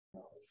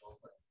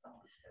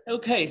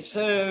Okay,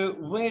 so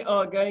we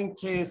are going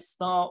to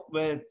start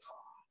with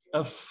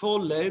a for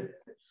loop.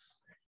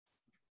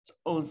 It's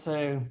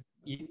also,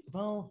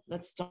 well,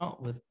 let's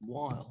start with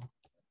while.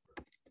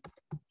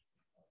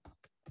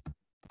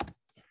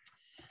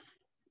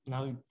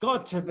 Now, you've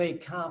got to be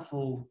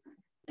careful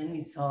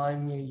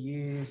anytime you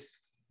use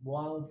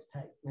while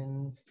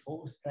statements,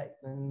 for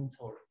statements,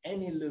 or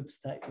any loop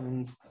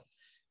statements.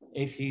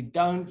 If you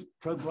don't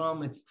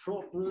program it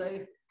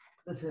properly,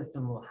 the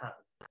system will happen.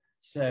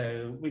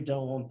 So we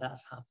don't want that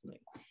happening.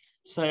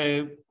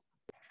 So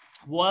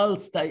while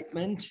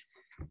statement,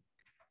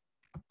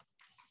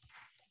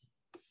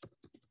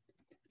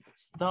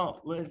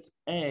 start with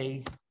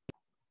A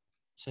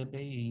to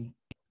be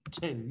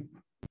 2.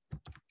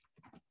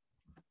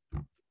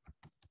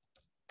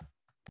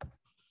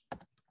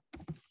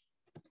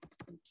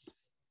 Oops.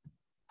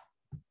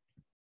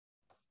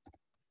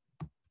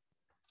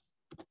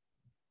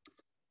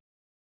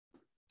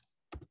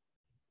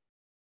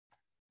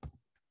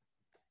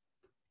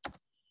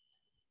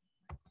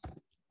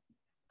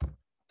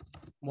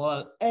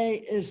 While A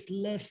is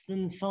less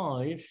than 5,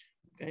 I'm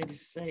going to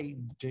say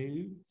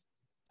do.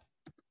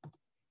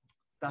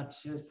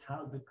 That's just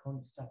how the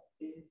construct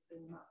is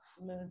in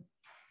Maxima.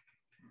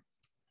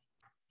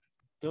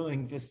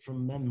 Doing this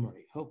from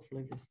memory.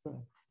 Hopefully this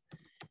works.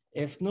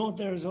 If not,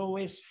 there's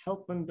always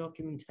help and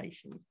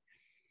documentation.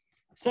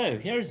 So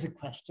here's a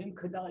question.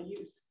 Could I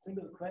use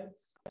single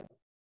quotes?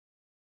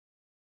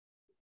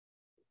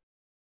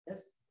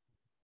 Yes?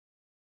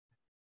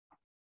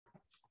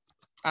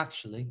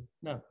 Actually,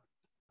 no.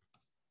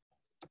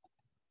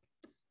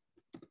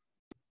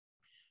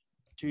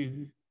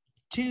 To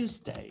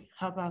Tuesday,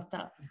 how about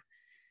that?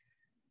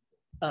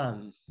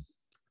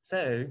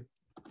 So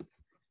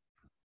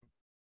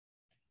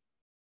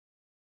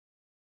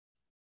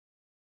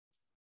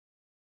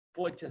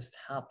what just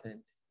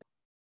happened?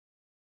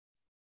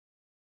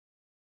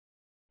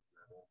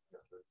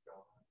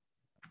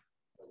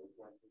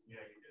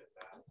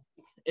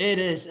 It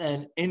is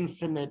an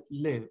infinite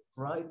loop,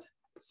 right?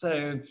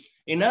 So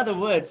in other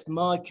words,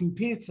 my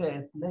computer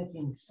is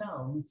making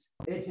sounds,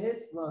 it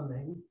is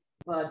running,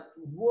 but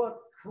what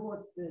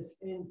caused this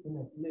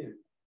infinite loop?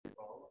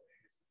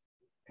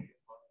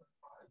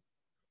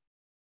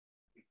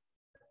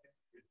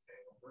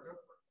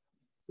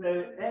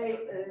 So A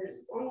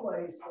is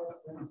always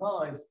less than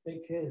 5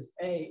 because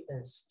A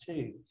is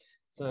 2.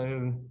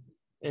 So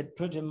it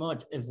pretty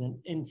much is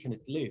an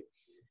infinite loop.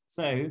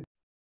 So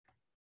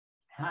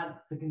had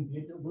the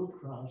computer will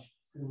crash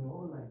sooner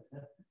or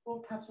later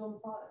or catch on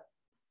fire.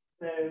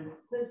 So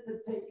this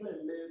particular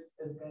loop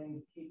is going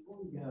to keep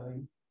on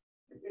going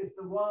because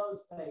the while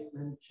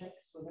statement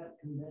checks for that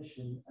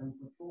condition and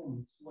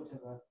performs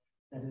whatever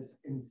that is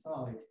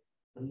inside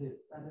the loop.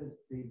 That is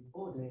the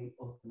body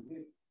of the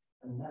loop,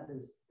 and that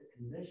is the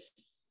condition.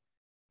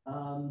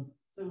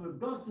 So we've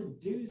got to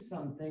do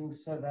something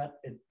so that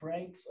it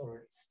breaks or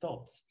it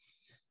stops.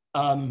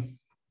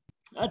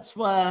 That's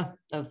where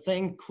a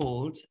thing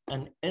called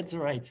an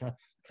iterator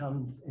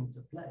comes into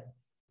play.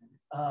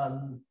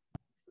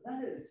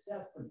 That is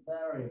just a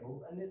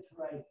variable. An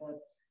iterator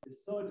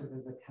is sort of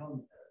as a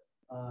counter.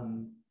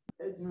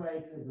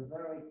 Iterator is a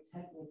very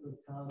technical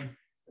term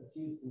that's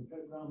used in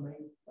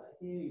programming, but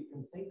here you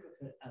can think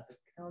of it as a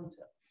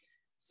counter.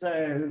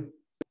 So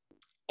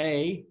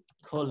A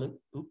colon,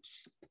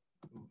 oops,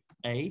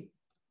 A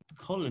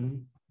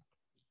colon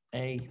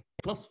A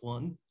plus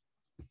 1.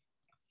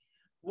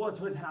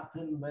 What would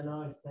happen when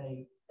I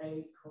say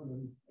A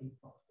colon A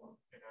plus 1?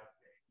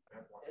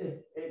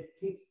 It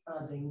keeps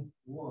adding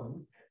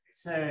 1.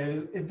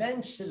 So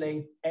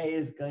eventually A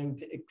is going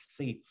to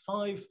exceed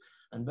 5.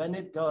 And when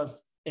it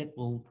does, it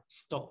will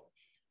stop.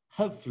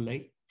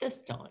 Hopefully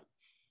this time.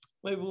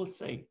 We will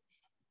see.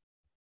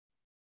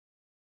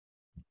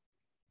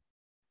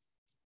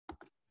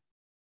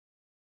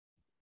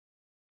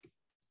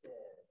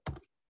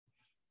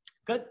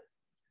 Good.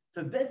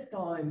 So this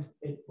time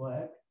it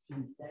worked.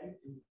 Tuesday,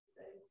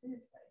 Tuesday,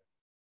 Tuesday.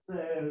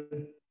 So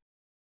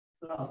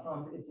last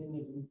time it didn't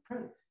even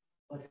print.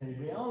 But in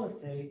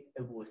reality,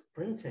 it was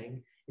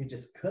printing. You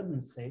just couldn't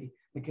see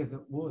because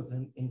it was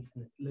an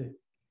infinite loop.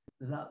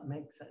 Does that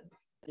make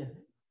sense?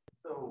 Yes.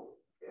 So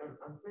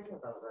I'm thinking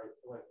about, right,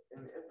 so like in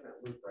the infinite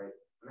loop, right,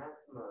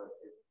 Maxima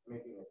is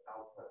making its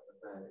output,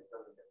 but then it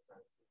doesn't get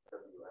sent to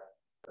WX.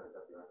 So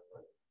WX,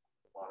 like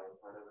the bottom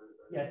part of it.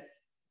 Right? Yes.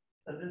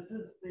 So this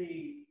is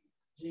the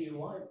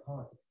GUI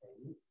part of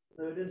things.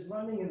 So it is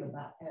running in the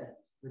back end,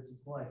 which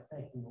is why it's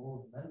taking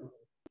all the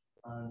memory,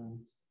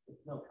 and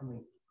it's not coming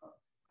to the front.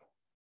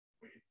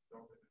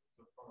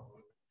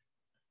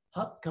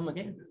 Huh? Come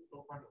again?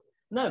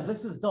 No,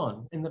 this is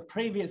done. In the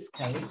previous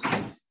case,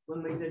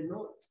 when we did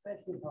not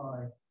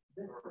specify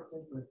this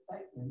particular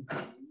statement,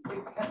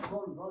 it kept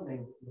on running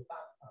in the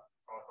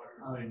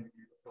background.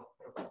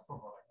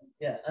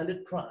 Yeah, and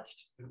it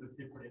crashed.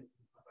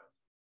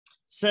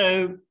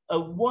 So a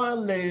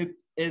while loop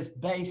is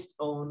based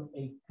on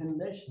a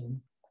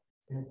condition.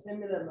 In a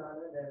similar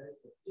manner, there is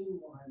a do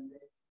while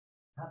loop.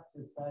 Have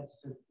to search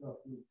to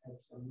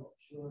documentation. I'm not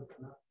sure if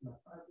Maxima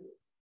has it.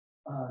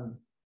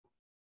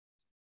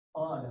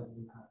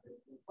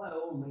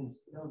 all means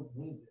we don't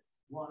need it.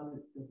 While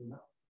is good enough.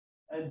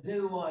 A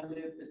do while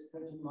loop is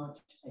pretty much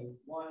a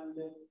while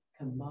loop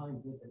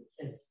combined with an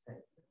if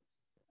statement.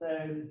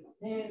 So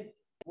here,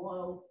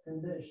 while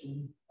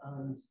condition,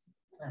 and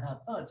I have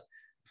that.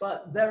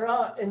 But there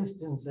are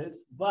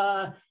instances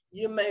where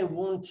you may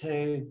want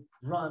to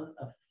run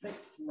a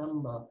fixed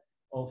number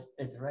of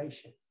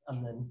iterations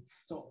and then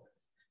stop.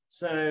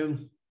 So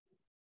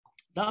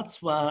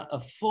that's where a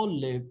for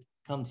loop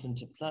comes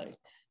into play.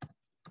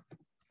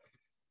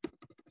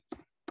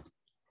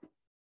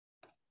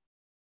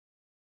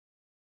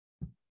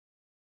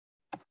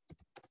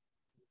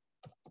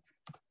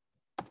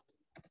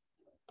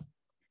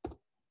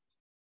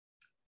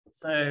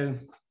 So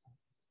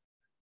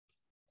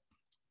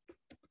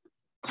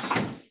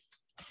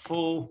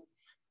for,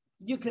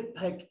 you could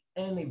pick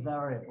any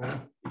variable.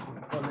 You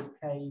could call it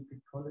K, you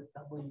could call it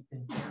double, you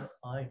can call it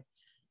I.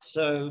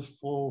 So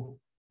for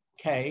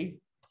K,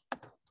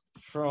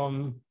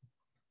 from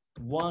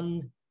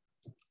 1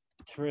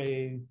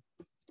 through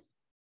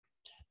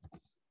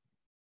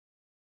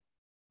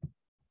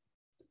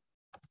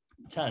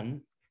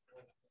 10,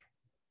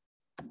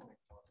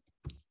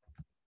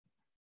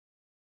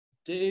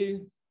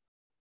 do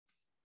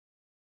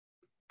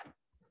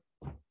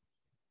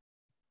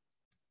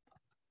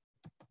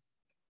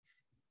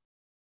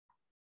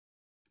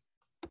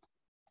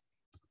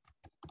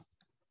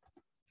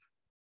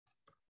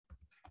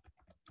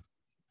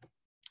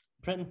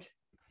print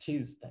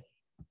Tuesday.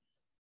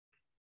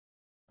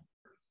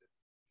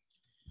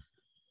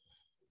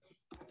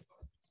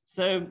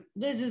 So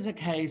this is a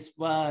case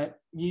where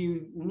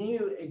you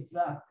knew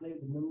exactly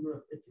the number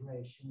of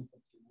iterations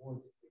that you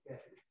wanted to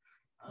get,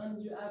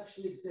 and you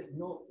actually did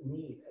not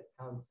need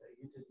a counter.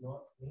 You did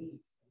not need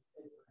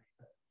an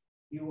iterator.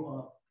 You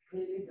are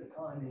clearly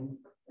defining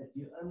that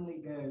you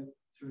only go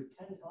through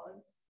 10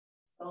 times,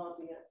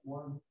 starting at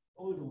 1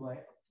 all the way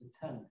up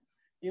to 10.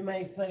 You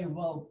may say,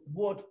 well,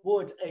 what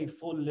would a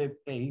for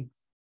loop be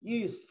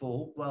used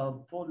for?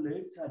 Well, for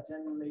loops are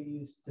generally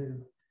used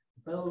to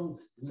build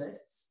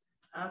lists,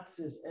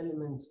 access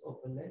elements of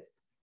a list,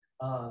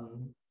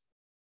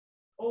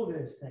 all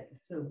those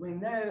things. So we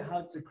know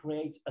how to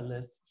create a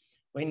list.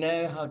 We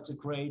know how to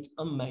create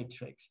a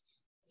matrix.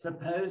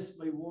 Suppose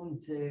we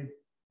want to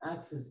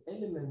access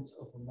elements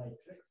of a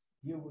matrix,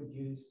 you would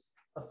use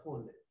a for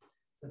loop.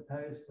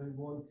 Suppose we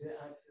want to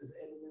access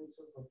elements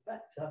of a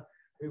vector,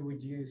 we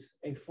would use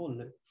a for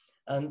loop.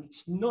 And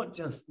it's not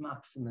just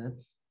Maxima,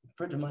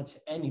 pretty much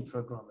any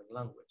programming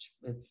language.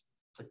 It's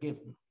a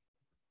given.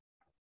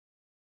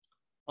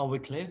 Are we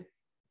clear?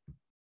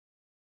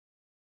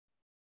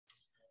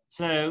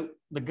 So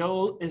the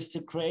goal is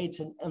to create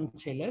an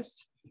empty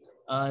list,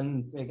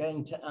 and we're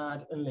going to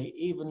add only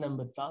even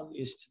numbered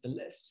values to the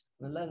list.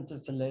 The length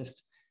of the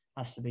list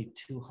has to be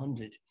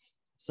 200.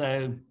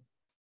 So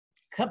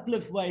a couple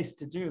of ways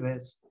to do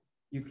this.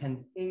 You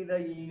can either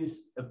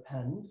use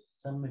append.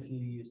 Some of you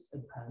use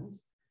append.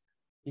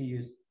 You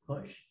use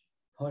push.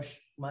 Push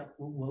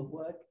will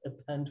work.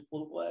 Append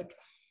will work.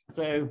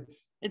 So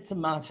it's a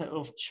matter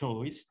of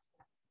choice.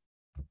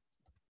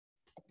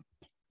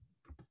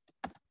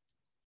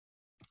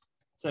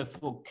 So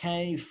for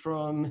K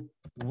from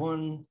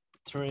 1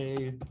 through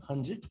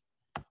 100,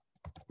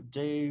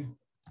 do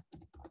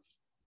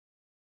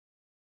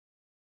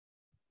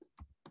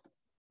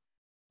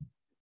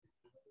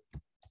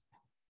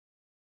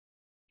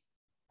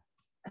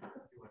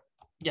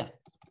yeah.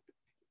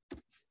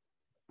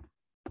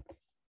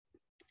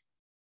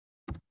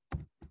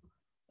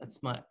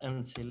 That's my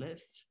empty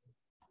list.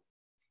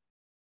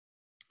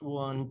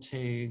 1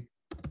 to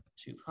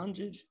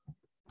 200,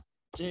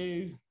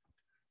 do.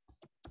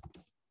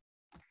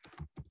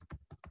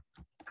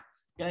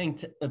 Going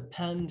to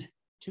append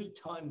 2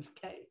 times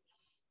K.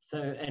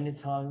 So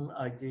anytime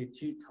I do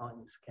 2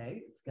 times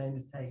K, it's going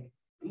to take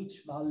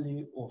each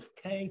value of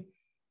K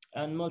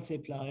and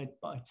multiply it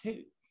by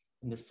 2.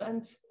 In a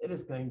sense, it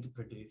is going to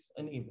produce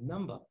an even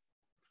number.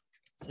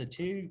 So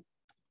 2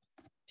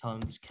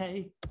 times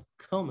K,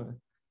 comma,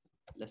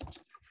 list.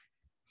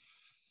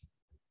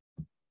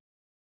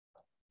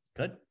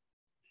 Good.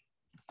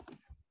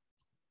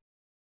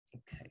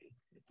 Okay,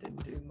 it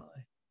didn't do my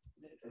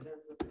list.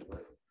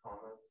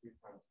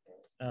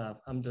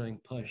 I'm doing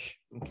push.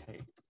 Okay.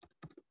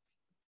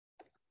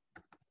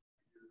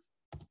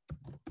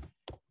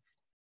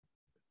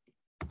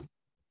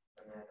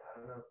 And then I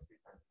don't know if 2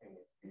 times K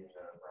needs to be in the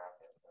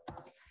brackets or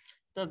not.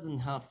 Doesn't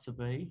have to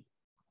be.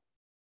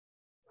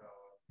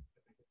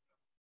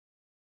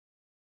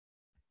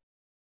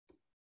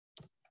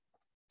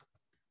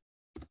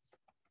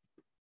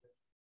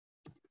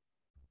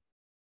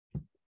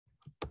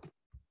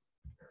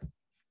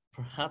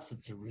 Perhaps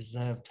it's a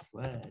reserved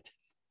word.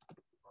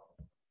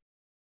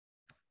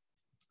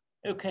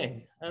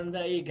 Okay, and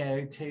there you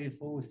go, 2,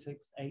 4,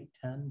 6, 8,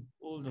 10,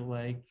 all the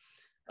way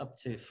up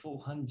to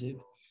 400.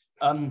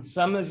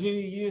 Some of you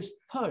use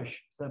push,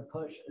 so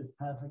push is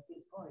perfectly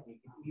fine. You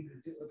can either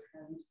do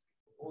append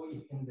or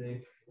you can do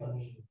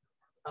push.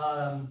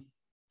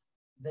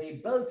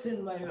 The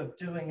built-in way of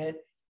doing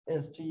it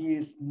is to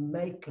use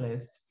make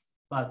list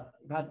But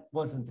that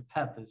wasn't the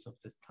purpose of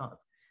this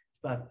task. It's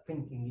about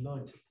thinking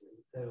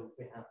logically, so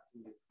we have to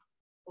use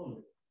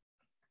only